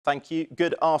Thank you.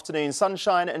 Good afternoon.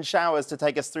 Sunshine and showers to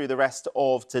take us through the rest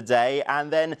of today.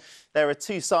 And then there are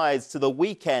two sides to the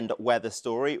weekend weather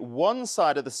story. One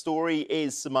side of the story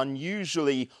is some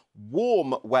unusually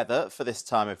warm weather for this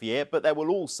time of year, but there will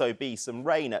also be some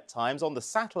rain at times. On the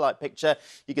satellite picture,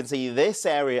 you can see this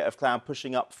area of cloud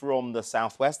pushing up from the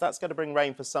southwest. That's going to bring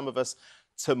rain for some of us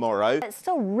tomorrow. It's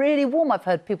still really warm. I've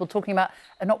heard people talking about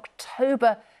an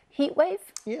October heat wave.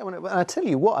 Yeah, well, I tell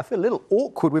you what, I feel a little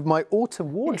awkward with my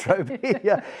autumn wardrobe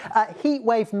here. Heat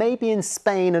wave maybe in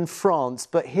Spain and France,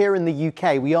 but here in the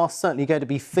UK, we are certainly going to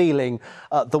be feeling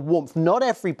the warmth. Not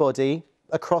everybody.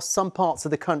 Across some parts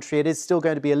of the country, it is still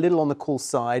going to be a little on the cool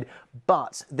side,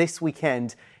 but this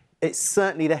weekend, it's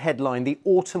certainly the headline, the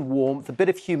autumn warmth, a bit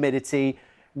of humidity,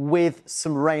 with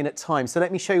some rain at times. So let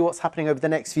me show you what's happening over the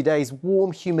next few days.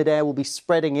 Warm, humid air will be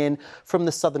spreading in from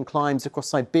the southern climes across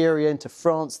Siberia into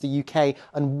France, the UK,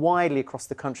 and widely across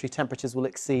the country. Temperatures will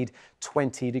exceed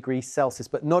 20 degrees Celsius,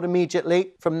 but not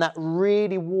immediately from that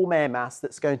really warm air mass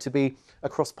that's going to be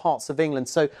across parts of England.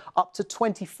 So up to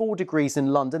 24 degrees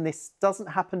in London. This doesn't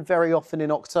happen very often in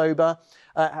October.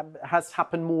 Has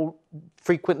happened more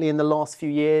frequently in the last few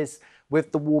years.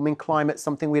 With the warming climate,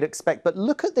 something we'd expect. But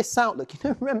look at this outlook.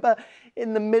 Remember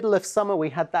in the middle of summer, we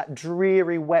had that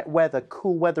dreary wet weather,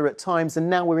 cool weather at times, and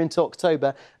now we're into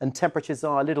October and temperatures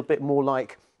are a little bit more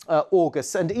like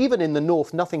August. And even in the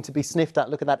north, nothing to be sniffed at.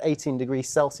 Look at that 18 degrees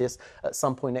Celsius at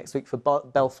some point next week for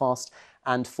Belfast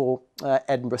and for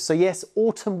Edinburgh. So yes,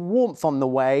 autumn warmth on the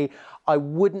way. I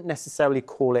wouldn't necessarily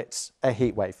call it a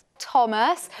heat wave.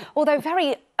 Thomas, although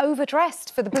very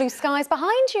overdressed for the blue skies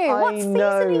behind you. What season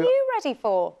are you ready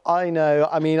for? I know.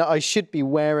 I mean, I should be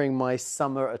wearing my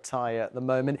summer attire at the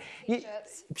moment.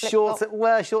 Shorts.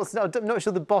 Well, shorts. No, I'm not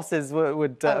sure the bosses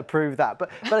would approve that. But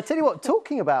I tell you what,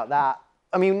 talking about that,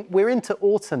 I mean, we're into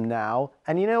autumn now,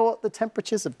 and you know what? The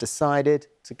temperatures have decided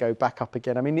to go back up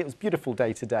again. I mean, it was a beautiful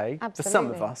day today for some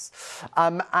of us.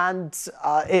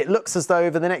 It looks as though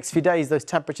over the next few days, those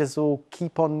temperatures will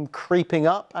keep on creeping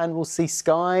up and we'll see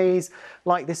skies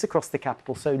like this across the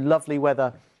capital. So lovely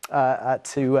weather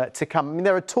to come. I mean,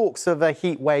 there are talks of a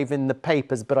heat wave in the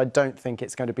papers, but I don't think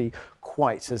it's going to be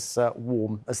quite as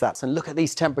warm as that. And look at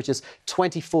these temperatures,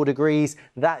 24 degrees.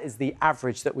 That is the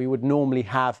average that we would normally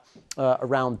have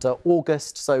around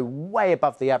August, so way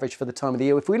above the average for the time of the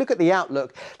year. If we look at the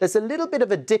outlook, there's a little bit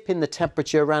of a dip in the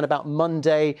temperature around about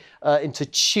Monday into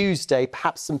Tuesday,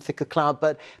 perhaps some thicker cloud,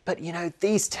 but you know,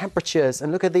 these temperatures,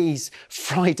 and look at these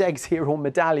fried eggs here or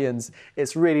medallions,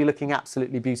 it's really looking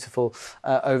absolutely beautiful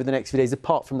over the next few days,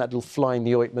 apart from that little fly in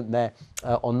the ointment there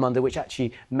on Monday, which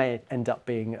actually may end up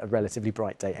being a relatively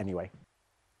bright day anyway.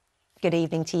 Good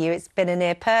evening to you. It's been a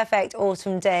near perfect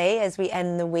autumn day as we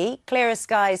end the week. Clearer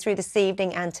skies through this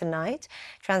evening and tonight,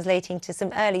 translating to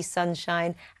some early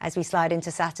sunshine as we slide into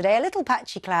Saturday. A little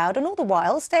patchy cloud, and all the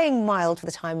while staying mild for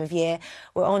the time of year.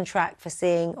 We're on track for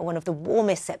seeing one of the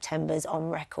warmest Septembers on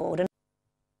record.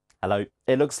 Hello.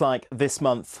 It looks like this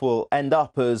month will end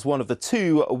up as one of the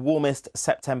two warmest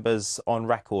Septembers on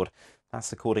record.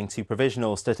 That's according to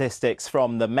provisional statistics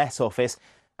from the Met Office.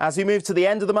 As we move to the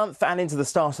end of the month and into the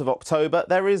start of October,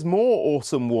 there is more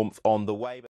autumn warmth on the way.